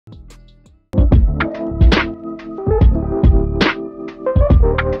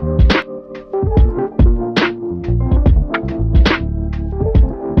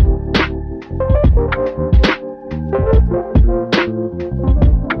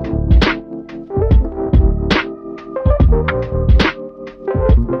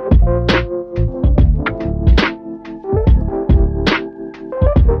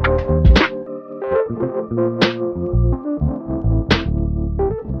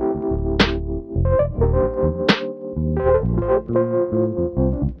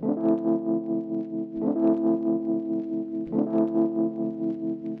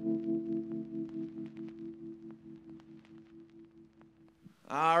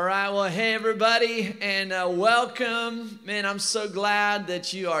All right, well, hey everybody, and welcome. Man, I'm so glad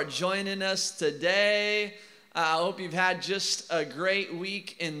that you are joining us today. I hope you've had just a great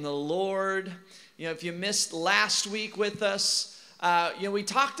week in the Lord. You know, if you missed last week with us, we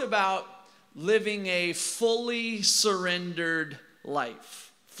talked about living a fully surrendered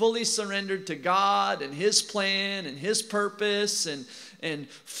life. Fully surrendered to God and His plan and His purpose and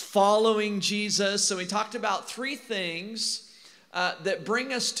following Jesus. So we talked about three things that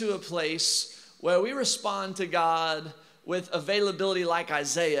bring us to a place where we respond to God with availability like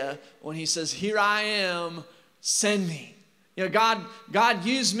Isaiah when he says, "Here I am, send me." You know, God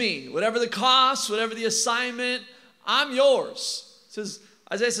use me. Whatever the cost, whatever the assignment, I'm yours.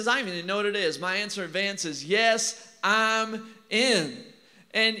 Isaiah says, I don't even know what it is. My answer in advance is, yes, I'm in.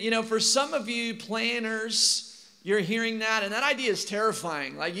 And, you know, for some of you planners, you're hearing that, and that idea is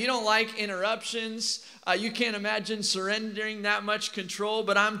terrifying. Like, you don't like interruptions. You can't imagine surrendering that much control.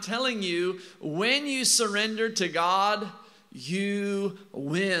 But I'm telling you, when you surrender to God, you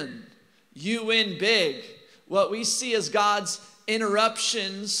win. You win big. What we see as God's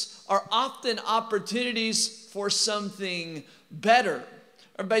interruptions are often opportunities for something better.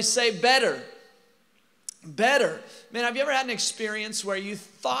 Everybody say better. Better. Man, have you ever had an experience where you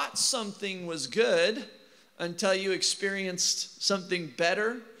thought something was good until you experienced something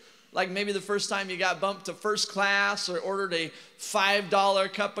better? Like maybe the first time you got bumped to first class or ordered a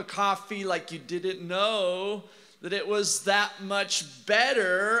 $5 cup of coffee, like you didn't know that it was that much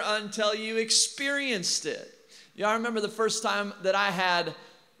better until you experienced it. Yeah, I remember the first time that I had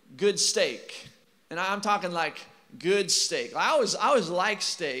good steak. And I'm talking like good steak. I always liked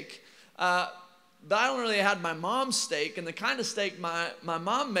steak. But I don't really had my mom's steak. And the kind of steak my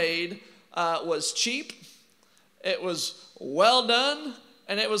mom made was cheap. It was well done.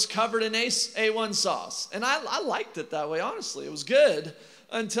 And it was covered in A1 sauce. And I liked it that way, honestly. It was good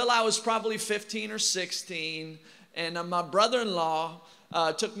until I was probably 15 or 16. And my brother-in-law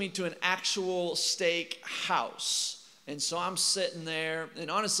took me to an actual steak house. And so I'm sitting there. And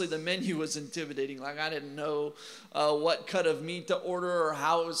honestly, the menu was intimidating. Like I didn't know what cut of meat to order or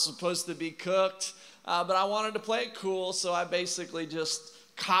how it was supposed to be cooked. But I wanted to play it cool. So I basically just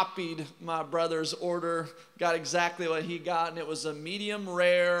copied my brother's order, got exactly what he got, and it was a medium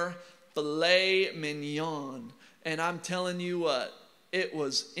rare filet mignon. And I'm telling you what, it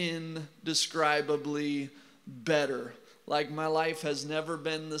was indescribably better. Like my life has never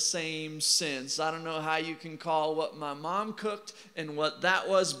been the same since. I don't know how you can call what my mom cooked and what that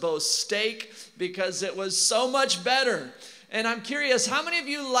was both steak, because it was so much better. And I'm curious, how many of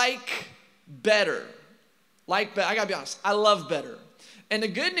you like better? I gotta be honest, I love better. And the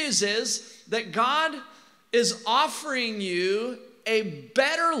good news is that God is offering you a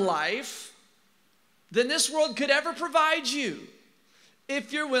better life than this world could ever provide you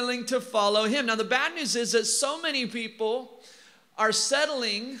if you're willing to follow Him. Now, the bad news is that so many people are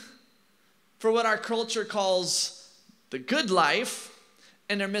settling for what our culture calls the good life,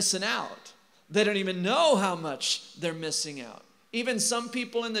 and they're missing out. They don't even know how much they're missing out. Even some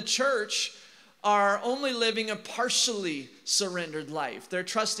people in the church are only living a partially surrendered life. They're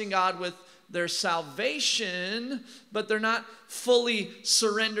trusting God with their salvation, but they're not fully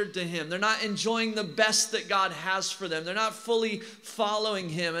surrendered to Him. They're not enjoying the best that God has for them. They're not fully following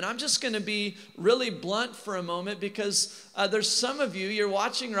Him. And I'm just going to be really blunt for a moment, because there's some of you, you're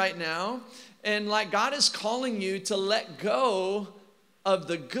watching right now, and like God is calling you to let go of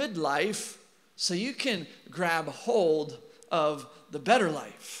the good life so you can grab hold of the better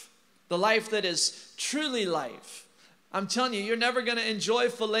life. The life that is truly life. I'm telling you, you're never going to enjoy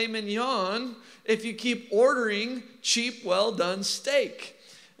filet mignon if you keep ordering cheap, well-done steak.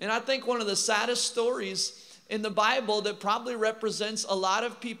 And I think one of the saddest stories in the Bible that probably represents a lot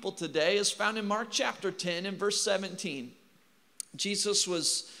of people today is found in Mark chapter 10 and verse 17. Jesus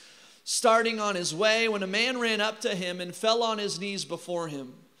was starting on His way when a man ran up to Him and fell on his knees before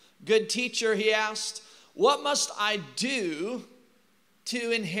Him. "Good teacher," he asked, "what must I do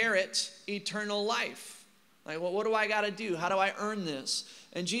to inherit eternal life?" Like, well, what do I got to do? How do I earn this?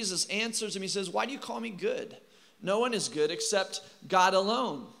 And Jesus answers him. He says, "Why do you call me good? No one is good except God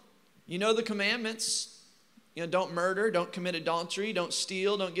alone. You know the commandments. You know, don't murder, don't commit adultery, don't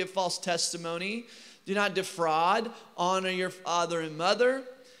steal, don't give false testimony, do not defraud, honor your father and mother."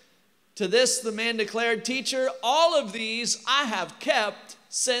 To this the man declared, "Teacher, all of these I have kept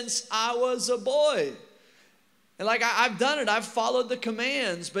since I was a boy." And like I've done it, I've followed the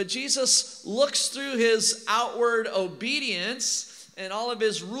commands. But Jesus looks through His outward obedience and all of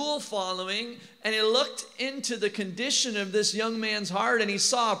His rule following, and He looked into the condition of this young man's heart, and He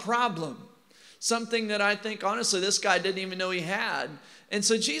saw a problem. Something that I think, honestly, this guy didn't even know he had. And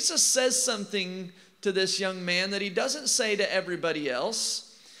so Jesus says something to this young man that he doesn't say to everybody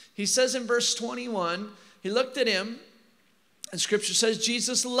else. He says in verse 21, he looked at him, and Scripture says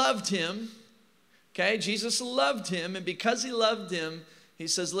Jesus loved him. Okay, Jesus loved him, and because he loved him, he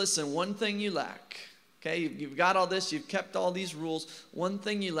says, listen, one thing you lack. Okay, you've got all this, you've kept all these rules. One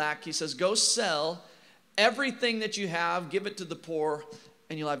thing you lack, he says, go sell everything that you have, give it to the poor,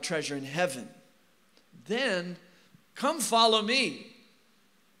 and you'll have treasure in heaven. Then come follow me.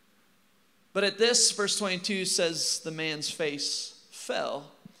 But at this, verse 22 says the man's face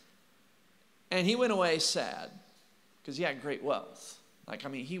fell, and he went away sad because he had great wealth.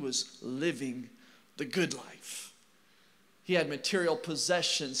 He was living the good life. He had material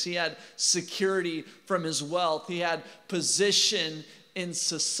possessions. He had security from his wealth. He had position in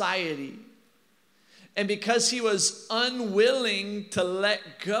society. And because he was unwilling to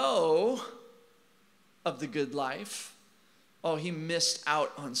let go of the good life, he missed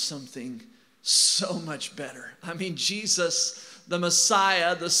out on something so much better. Jesus, the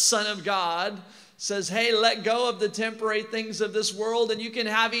Messiah, the Son of God, says, hey, let go of the temporary things of this world and you can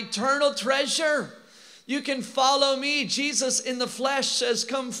have eternal treasure. You can follow me. Jesus in the flesh says,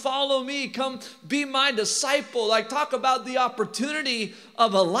 come follow me. Come be my disciple. Talk about the opportunity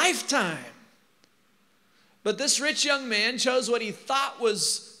of a lifetime. But this rich young man chose what he thought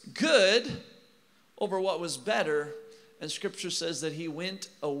was good over what was better. And Scripture says that he went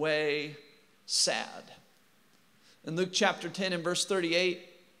away sad. In Luke chapter 10 and verse 38,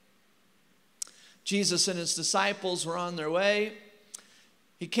 Jesus and his disciples were on their way.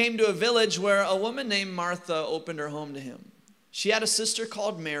 He came to a village where a woman named Martha opened her home to him. She had a sister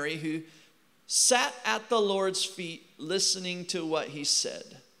called Mary who sat at the Lord's feet listening to what he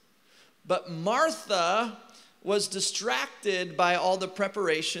said. But Martha was distracted by all the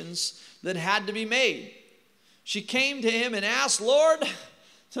preparations that had to be made. She came to him and asked, Lord,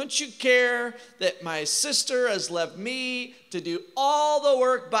 don't you care that my sister has left me to do all the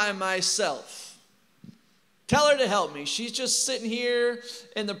work by myself? Tell her to help me. She's just sitting here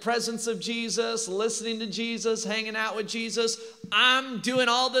in the presence of Jesus, listening to Jesus, hanging out with Jesus. I'm doing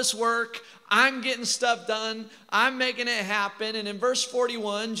all this work. I'm getting stuff done. I'm making it happen. And in verse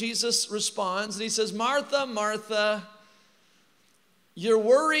 41, Jesus responds and he says, Martha, Martha, you're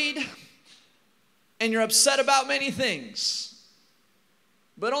worried and you're upset about many things.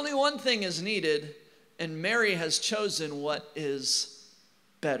 But only one thing is needed, and Mary has chosen what is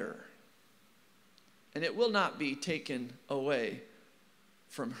better. And it will not be taken away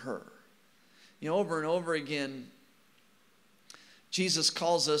from her. Over and over again, Jesus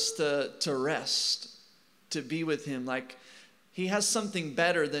calls us to rest, to be with him. He has something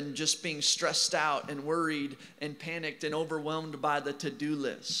better than just being stressed out and worried and panicked and overwhelmed by the to-do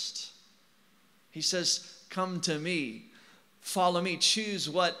list. He says, come to me, follow me, choose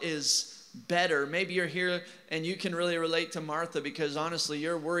what is better. Maybe you're here and you can really relate to Martha because honestly,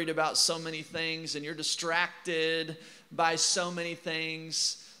 you're worried about so many things and you're distracted by so many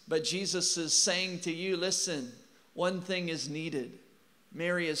things. But Jesus is saying to you, listen, one thing is needed.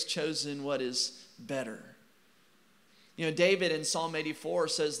 Mary has chosen what is better. David in Psalm 84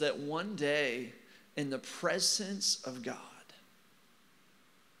 says that one day in the presence of God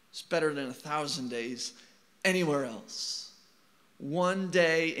is better than 1,000 days anywhere else. One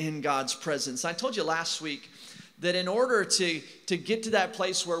day in God's presence. I told you last week that in order to get to that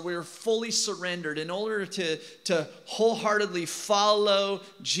place where we're fully surrendered, in order to wholeheartedly follow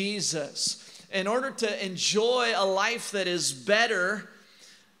Jesus, in order to enjoy a life that is better,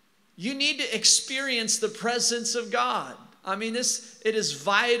 you need to experience the presence of God. It is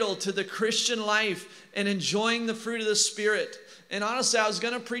vital to the Christian life and enjoying the fruit of the Spirit. And honestly, I was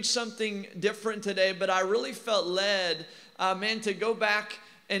going to preach something different today, but I really felt led to go back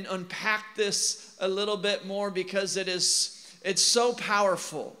and unpack this a little bit more because it's so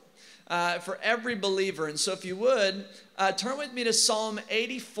powerful for every believer. And so if you would, turn with me to Psalm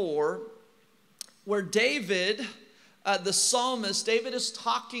 84, where David, the psalmist, David is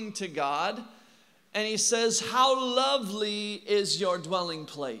talking to God, and he says, how lovely is your dwelling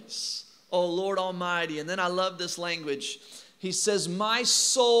place, O Lord Almighty. And then I love this language. He says, my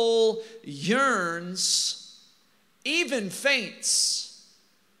soul yearns, even faints,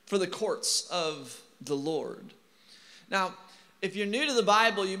 for the courts of the Lord. Now, if you're new to the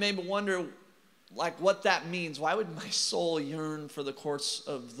Bible, you may wonder what that means. Why would my soul yearn for the courts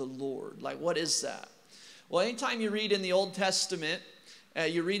of the Lord? What is that? Well, anytime you read in the Old Testament,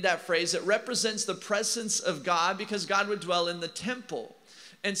 you read that phrase, it represents the presence of God because God would dwell in the temple.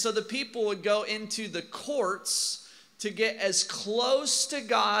 And so the people would go into the courts to get as close to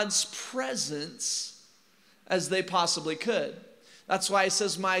God's presence as they possibly could. That's why he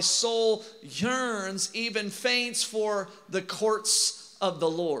says, my soul yearns, even faints for the courts of the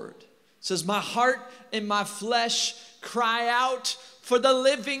Lord. It says, my heart and my flesh cry out for the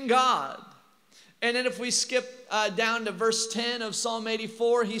living God. And then if we skip down to verse 10 of Psalm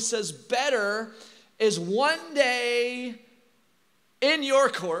 84, he says, better is one day in your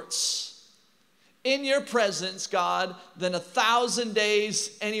courts, in your presence, God, than 1,000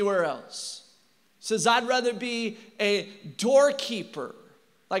 days anywhere else. Says, I'd rather be a doorkeeper.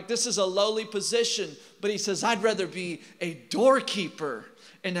 Like, this is a lowly position, but he says, I'd rather be a doorkeeper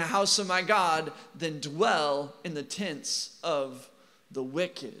in the house of my God than dwell in the tents of the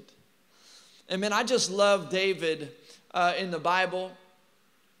wicked. And man, I just love David in the Bible.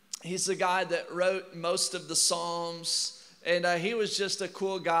 He's the guy that wrote most of the Psalms. And he was just a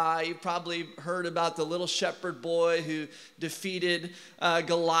cool guy. You probably heard about the little shepherd boy who defeated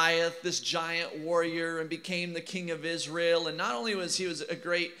Goliath, this giant warrior, and became the king of Israel. And not only was he a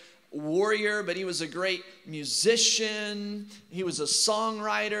great warrior, but he was a great musician. He was a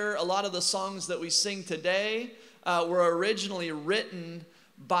songwriter. A lot of the songs that we sing today were originally written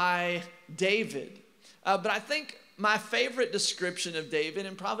by David. But I think my favorite description of David,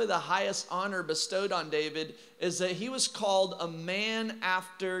 and probably the highest honor bestowed on David, is that he was called a man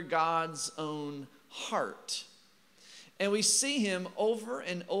after God's own heart. And we see him over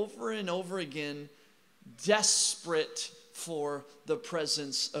and over and over again, desperate for the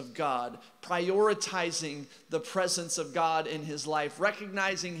presence of God, prioritizing the presence of God in his life,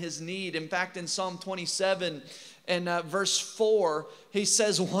 recognizing his need. In fact, in Psalm 27 and verse 4, he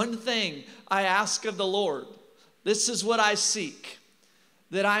says, one thing I ask of the Lord, this is what I seek,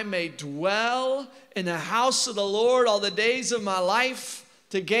 that I may dwell in the house of the Lord all the days of my life,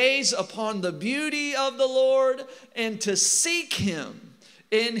 to gaze upon the beauty of the Lord and to seek him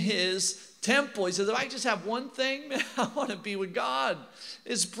in his temple. He says, if I just have one thing, man, I want to be with God.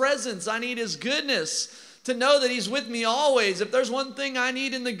 His presence, I need his goodness, to know that he's with me always. If there's one thing I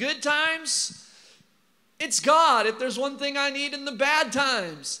need in the good times, it's God. If there's one thing I need in the bad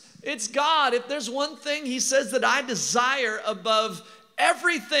times, it's God. If there's one thing, he says, that I desire above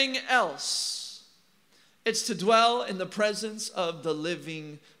everything else, it's to dwell in the presence of the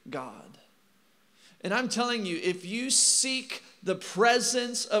living God. And I'm telling you, if you seek the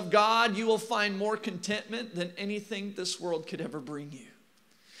presence of God, you will find more contentment than anything this world could ever bring you.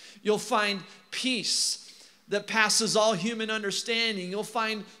 You'll find peace that passes all human understanding. You'll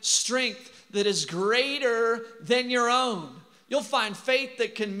find strength that is greater than your own. You'll find faith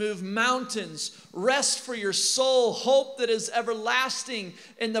that can move mountains, rest for your soul, hope that is everlasting.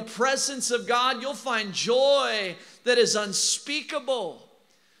 In the presence of God, you'll find joy that is unspeakable.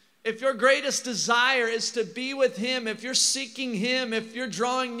 If your greatest desire is to be with him, if you're seeking him, if you're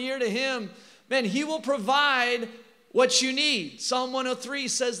drawing near to him, man, he will provide what you need. Psalm 103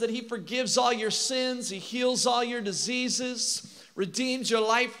 says that he forgives all your sins, he heals all your diseases, redeems your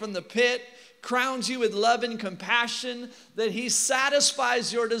life from the pit, crowns you with love and compassion, that he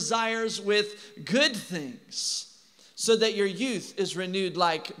satisfies your desires with good things, so that your youth is renewed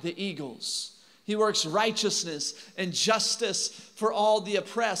like the eagles. He works righteousness and justice for all the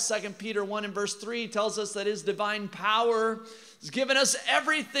oppressed. 2 Peter 1 and verse 3 tells us that his divine power has given us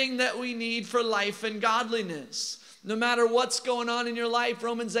everything that we need for life and godliness. No matter what's going on in your life,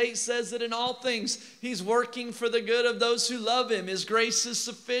 Romans 8 says that in all things, he's working for the good of those who love him. His grace is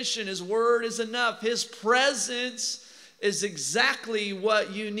sufficient. His word is enough. His presence is exactly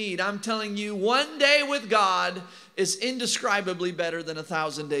what you need. I'm telling you, one day with God is indescribably better than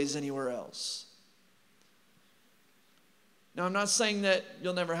 1,000 days anywhere else. Now, I'm not saying that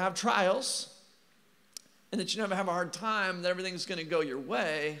you'll never have trials and that you never have a hard time, that everything's going to go your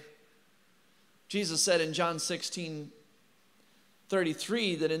way. Jesus said in John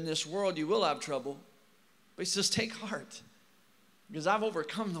 16:33 that in this world you will have trouble. But he says, take heart, because I've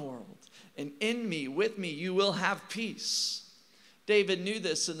overcome the world. And in me, with me, you will have peace. David knew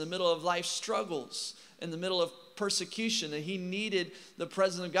this in the middle of life's struggles, in the middle of persecution, that he needed the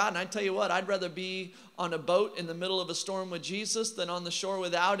presence of God. And I tell you what, I'd rather be on a boat in the middle of a storm with Jesus than on the shore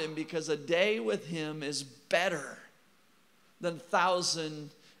without him, because a day with him is better than 1,000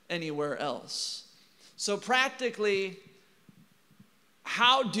 anywhere else. So practically,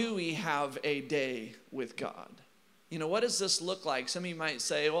 how do we have a day with God? You know, what does this look like? Some of you might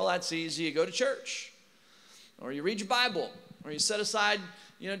say, well, that's easy. You go to church, or you read your Bible, or you set aside,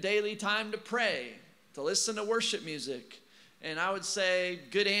 daily time to pray, to listen to worship music. And I would say,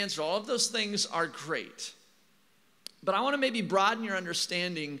 good answer. All of those things are great. But I want to maybe broaden your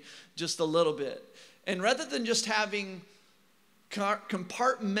understanding just a little bit. And rather than just having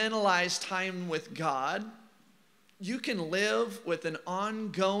compartmentalized time with God, you can live with an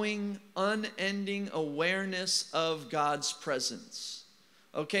ongoing, unending awareness of God's presence.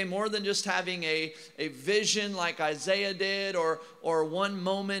 Okay, more than just having a vision like Isaiah did or one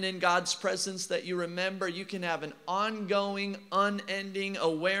moment in God's presence that you remember. You can have an ongoing, unending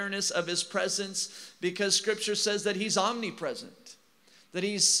awareness of his presence because Scripture says that he's omnipresent, that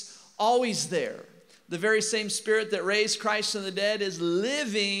he's always there. The very same Spirit that raised Christ from the dead is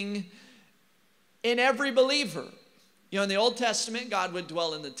living in every believer. You know, in the Old Testament, God would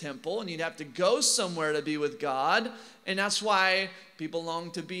dwell in the temple, and you'd have to go somewhere to be with God, and that's why people long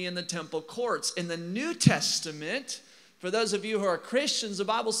to be in the temple courts. In the New Testament, for those of you who are Christians, the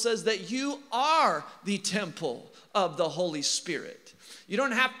Bible says that you are the temple of the Holy Spirit. You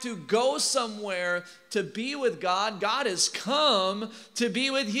don't have to go somewhere to be with God. God has come to be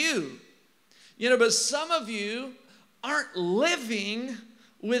with you. You know, but some of you aren't living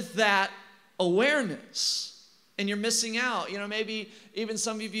with that awareness. And you're missing out. You know, maybe even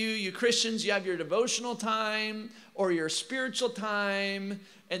some of you Christians, you have your devotional time or your spiritual time,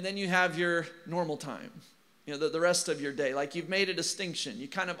 and then you have your normal time, you know, the rest of your day. Like you've made a distinction. You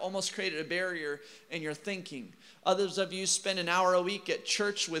kind of almost created a barrier in your thinking. Others of you spend an hour a week at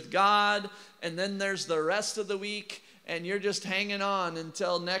church with God, and then there's the rest of the week, and you're just hanging on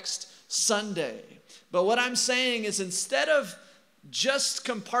until next Sunday. But what I'm saying is instead of just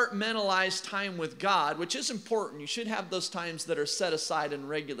compartmentalize time with God, which is important. You should have those times that are set aside and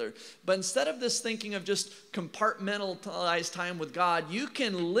regular. But instead of this thinking of just compartmentalize time with God, you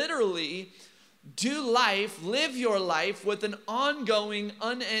can literally do life, live your life with an ongoing,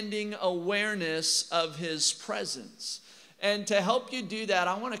 unending awareness of his presence. And to help you do that,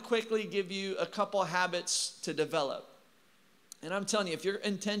 I want to quickly give you a couple habits to develop. And I'm telling you, if you're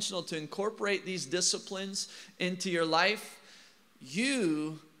intentional to incorporate these disciplines into your life,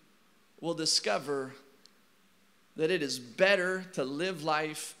 you will discover that it is better to live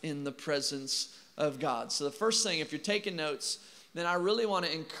life in the presence of God. So the first thing, if you're taking notes, then I really want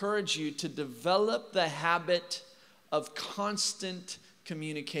to encourage you to develop the habit of constant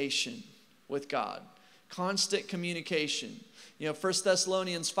communication with God. Constant communication. You know, 1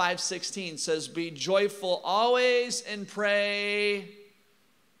 Thessalonians 5:16 says, be joyful always and pray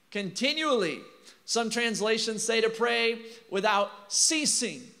continually. Some translations say to pray without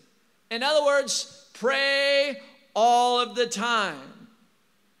ceasing. In other words, pray all of the time.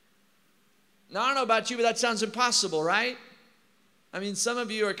 Now, I don't know about you, but that sounds impossible, right? I mean, some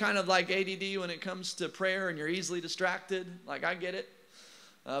of you are kind of like ADD when it comes to prayer and you're easily distracted. Like, I get it.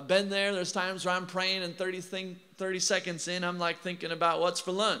 Been there. There's times where I'm praying and 30 seconds in, I'm like thinking about what's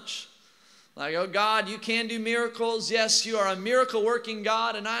for lunch. Like, oh God, you can do miracles. Yes, you are a miracle working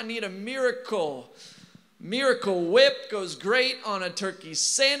God, and I need a miracle. Miracle Whip goes great on a turkey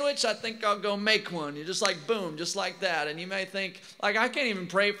sandwich. I think I'll go make one. You're just like, boom, just like that. And you may think, like, I can't even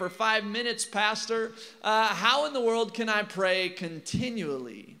pray for 5 minutes, Pastor. How in the world can I pray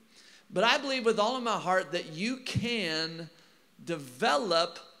continually? But I believe with all of my heart that you can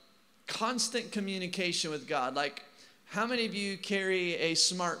develop constant communication with God. Like, how many of you carry a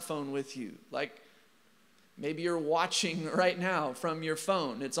smartphone with you? Like, maybe you're watching right now from your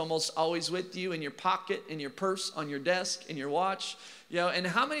phone. It's almost always with you in your pocket, in your purse, on your desk, in your watch. You know, and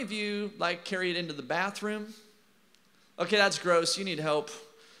how many of you like carry it into the bathroom? Okay, that's gross. You need help.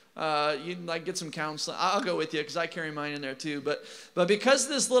 You like get some counseling. I'll go with you because I carry mine in there too. But because of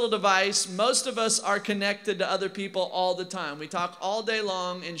this little device, most of us are connected to other people all the time. We talk all day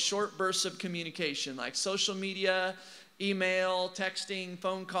long in short bursts of communication, like social media, email, texting,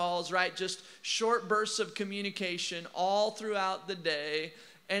 phone calls, right? Just short bursts of communication all throughout the day.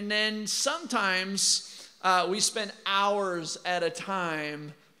 And then sometimes we spend hours at a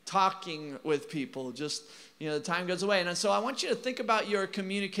time talking with people. Just, you know, the time goes away. And so I want you to think about your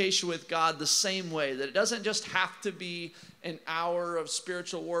communication with God the same way, that it doesn't just have to be an hour of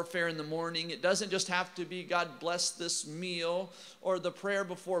spiritual warfare in the morning. It doesn't just have to be God bless this meal or the prayer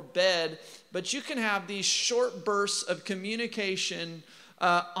before bed, but you can have these short bursts of communication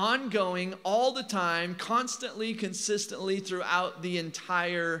ongoing all the time, constantly, consistently throughout the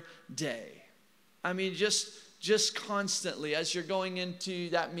entire day. I mean, just constantly as you're going into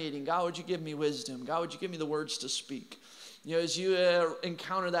that meeting. God, would you give me wisdom? God, would you give me the words to speak? You know, as you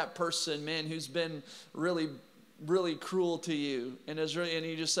encounter that person, man, who's been really cruel to you, and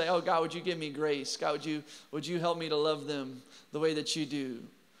you just say, oh God, would you give me grace? God, would you help me to love them the way that you do?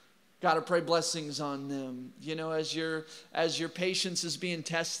 God, I pray blessings on them. You know, as your patience is being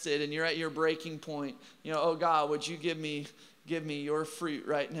tested and you're at your breaking point, you know, oh God, would you give me give me your fruit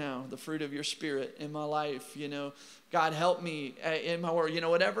right now, the fruit of your Spirit in my life. God, help me in my word.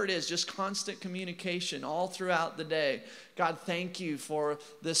 Whatever it is, just constant communication all throughout the day. God, thank you for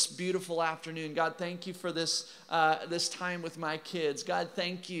this beautiful afternoon. God, thank you for this time with my kids. God,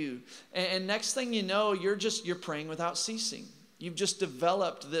 thank you. And next thing you know, you're praying without ceasing. You've just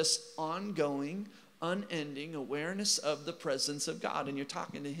developed this ongoing, unending awareness of the presence of God. And you're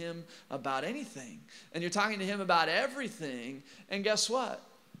talking to him about anything. And you're talking to him about everything. And guess what?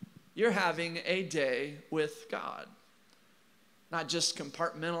 You're having a day with God. Not just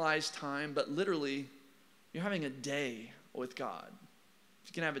compartmentalized time, but literally, you're having a day with God. If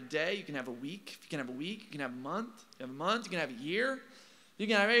you can have a day, you can have a week. If you can have a week, you can have a month. You have a month, you can have a year. You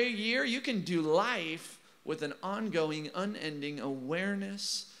can have a year. You can do life with an ongoing, unending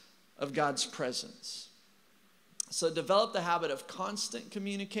awareness of God's presence. So develop the habit of constant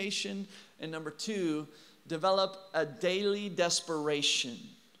communication. And number 2, develop a daily desperation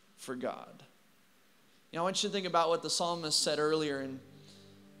for God. I want you to think about what the psalmist said earlier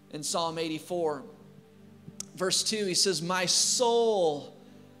in Psalm 84. Verse 2, he says, my soul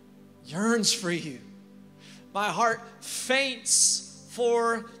yearns for you. My heart faints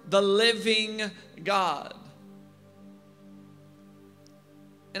for the living God.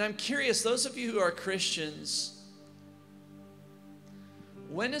 And I'm curious, those of you who are Christians,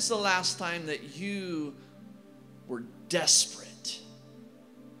 when is the last time that you were desperate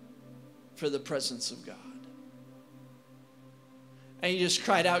for the presence of God? And you just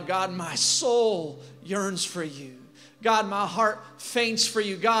cried out, God, my soul yearns for you. God, my heart faints for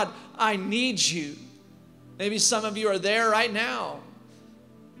you. God, I need you. Maybe some of you are there right now.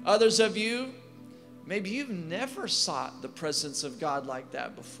 Others of you, maybe you've never sought the presence of God like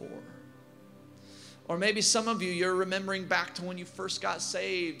that before. Or maybe some of you, you're remembering back to when you first got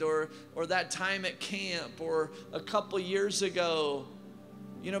saved, or that time at camp, or a couple years ago,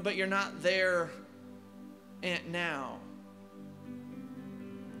 but you're not there now.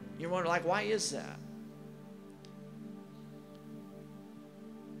 You're wondering, why is that?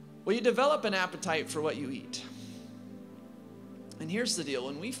 Well, you develop an appetite for what you eat. And here's the deal.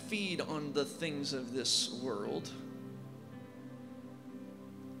 When we feed on the things of this world,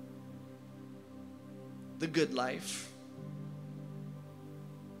 the good life,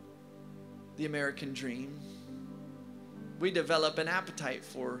 the American dream, we develop an appetite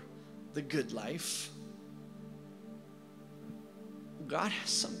for the good life. God has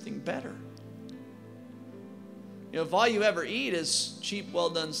something better. If all you ever eat is cheap,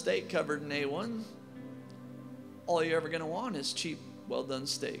 well-done steak covered in A1, all you're ever going to want is cheap, well-done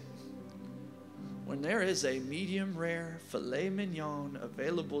steak. When there is a medium rare filet mignon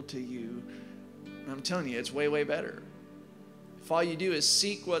available to you, I'm telling you, it's way, way better. If all you do is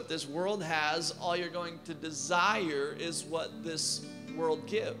seek what this world has, all you're going to desire is what this world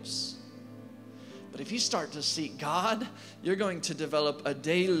gives. But if you start to seek God, you're going to develop a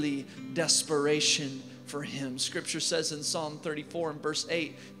daily desperation for him. Scripture says in Psalm 34 and verse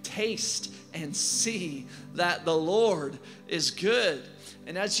 8, taste and see that the Lord is good.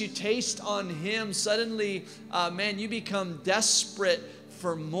 And as you taste on him, suddenly, you become desperate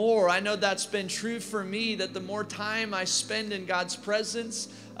for more. I know that's been true for me, that the more time I spend in God's presence,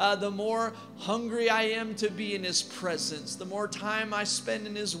 the more hungry I am to be in his presence. The more time I spend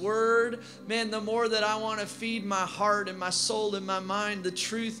in his word, the more that I want to feed my heart and my soul and my mind the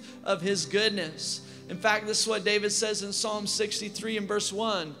truth of his goodness. In fact, this is what David says in Psalm 63 and verse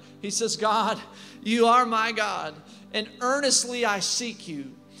 1. He says, God, you are my God, and earnestly I seek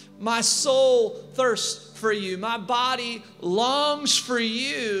you. My soul thirsts for you. My body longs for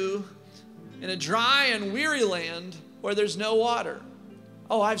you in a dry and weary land where there's no water.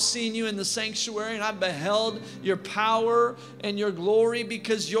 Oh, I've seen you in the sanctuary, and I've beheld your power and your glory,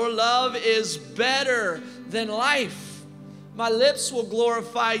 because your love is better than life. My lips will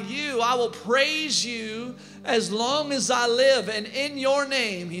glorify you. I will praise you as long as I live. And in your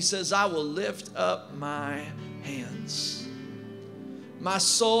name, he says, I will lift up my hands. My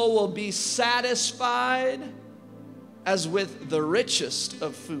soul will be satisfied as with the richest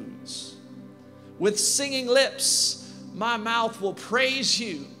of foods. With singing lips, my mouth will praise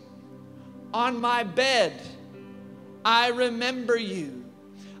you. On my bed, I remember you.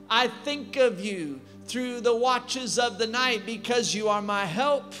 I think of you through the watches of the night, because you are my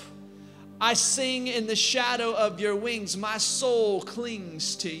help. I sing in the shadow of your wings. My soul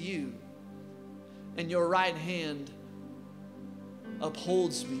clings to you, and your right hand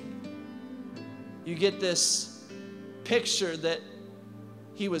upholds me. You get this picture that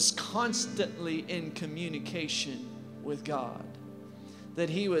he was constantly in communication with God, that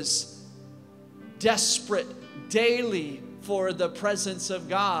he was desperate daily for the presence of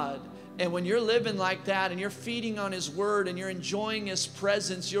God. And when you're living like that and you're feeding on His Word and you're enjoying His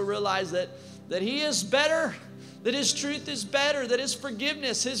presence, you'll realize that He is better, that His truth is better, that His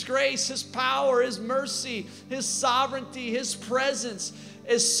forgiveness, His grace, His power, His mercy, His sovereignty, His presence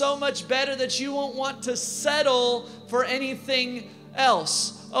is so much better that you won't want to settle for anything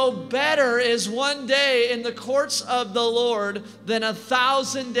else. Oh, better is one day in the courts of the Lord than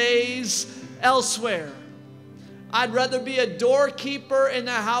 1,000 days elsewhere. I'd rather be a doorkeeper in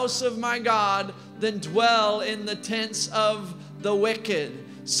the house of my God than dwell in the tents of the wicked.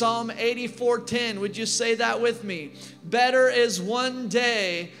 Psalm 84:10, would you say that with me? Better is one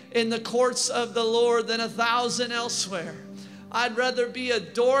day in the courts of the Lord than 1,000 elsewhere. I'd rather be a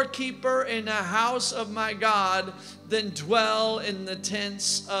doorkeeper in the house of my God than dwell in the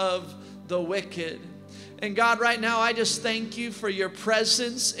tents of the wicked. And God, right now, I just thank you for your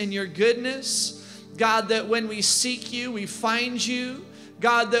presence and your goodness. God, that when we seek you, we find you.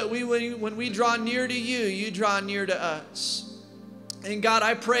 God, that when we draw near to you, you draw near to us. And God,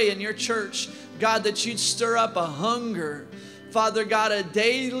 I pray in your church, God, that you'd stir up a hunger, Father God, a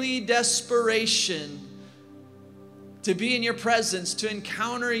daily desperation to be in your presence, to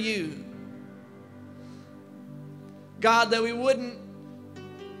encounter you. God, that we wouldn't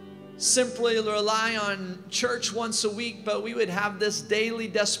simply rely on church once a week, but we would have this daily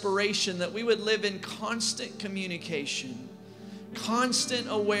desperation, that we would live in constant communication, constant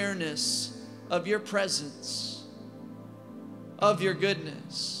awareness of your presence, of your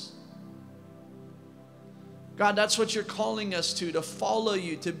goodness. God, that's what you're calling us to follow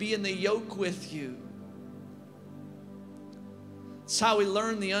you, to be in the yoke with you. It's how we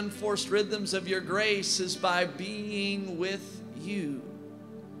learn the unforced rhythms of your grace, is by being with you.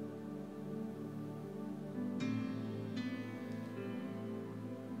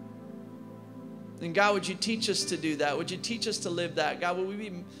 And God, would you teach us to do that? Would you teach us to live that? God, would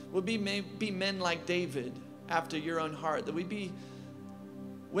we be men like David after your own heart? That we be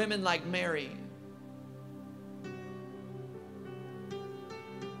women like Mary,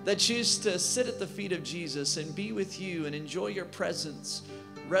 that choose to sit at the feet of Jesus and be with you and enjoy your presence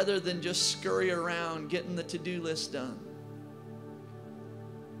rather than just scurry around getting the to-do list done.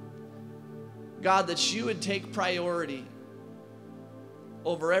 God, that you would take priority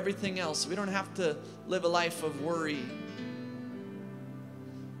over everything else. We don't have to live a life of worry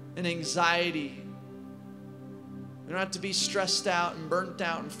and anxiety. We don't have to be stressed out and burnt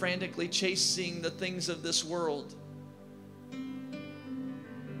out and frantically chasing the things of this world.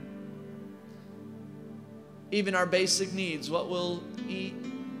 Even our basic needs, what we'll eat,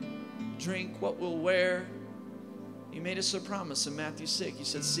 drink, what we'll wear. You made us a promise in Matthew 6. You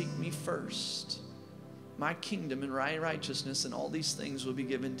said, seek me first, my kingdom and righteousness, and all these things will be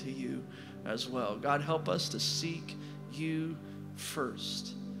given to you as well. God, help us to seek you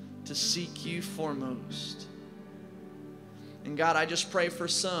first, to seek you foremost. And God, I just pray for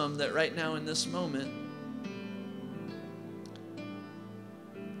some that right now in this moment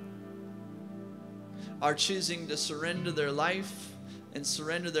are choosing to surrender their life and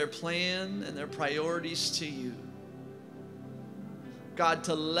surrender their plan and their priorities to you. God,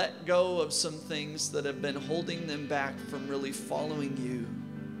 to let go of some things that have been holding them back from really following you.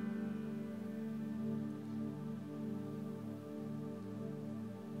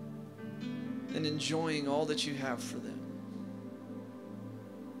 And enjoying all that you have for them.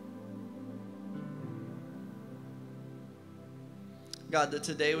 God, that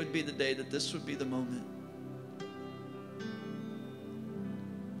today would be the day, that this would be the moment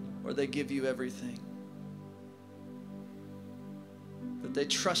where they give you everything. That they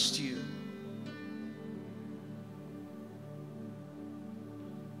trust you.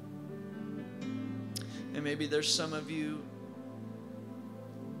 And maybe there's some of you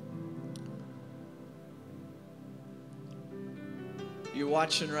you're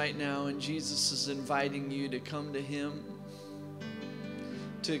watching right now, and Jesus is inviting you to come to Him,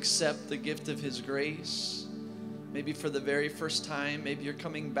 to accept the gift of His grace. Maybe for the very first time, maybe you're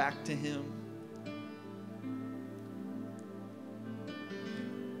coming back to Him.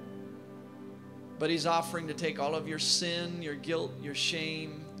 But He's offering to take all of your sin, your guilt, your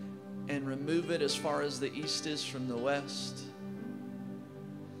shame, and remove it as far as the east is from the west.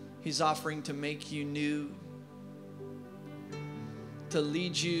 He's offering to make you new, to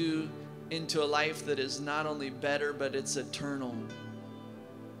lead you into a life that is not only better, but it's eternal.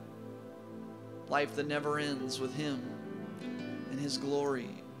 Life that never ends with Him and His glory.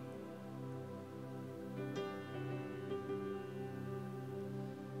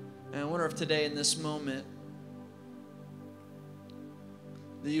 And I wonder if today in this moment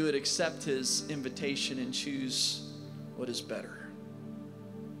that you would accept His invitation and choose what is better.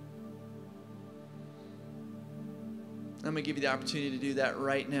 I'm going to give you the opportunity to do that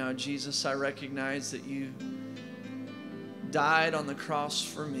right now. Jesus, I recognize that you died on the cross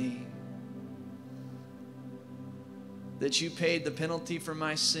for me, that you paid the penalty for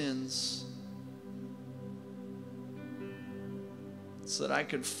my sins so that I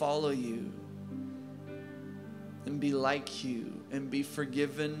could follow you and be like you and be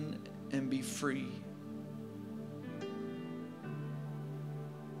forgiven and be free.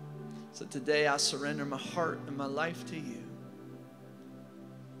 So today I surrender my heart and my life to you.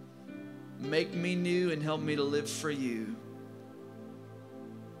 Make me new and help me to live for you.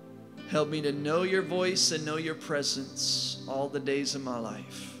 Help me to know your voice and know your presence all the days of my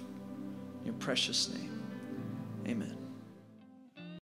life. In your precious name, amen.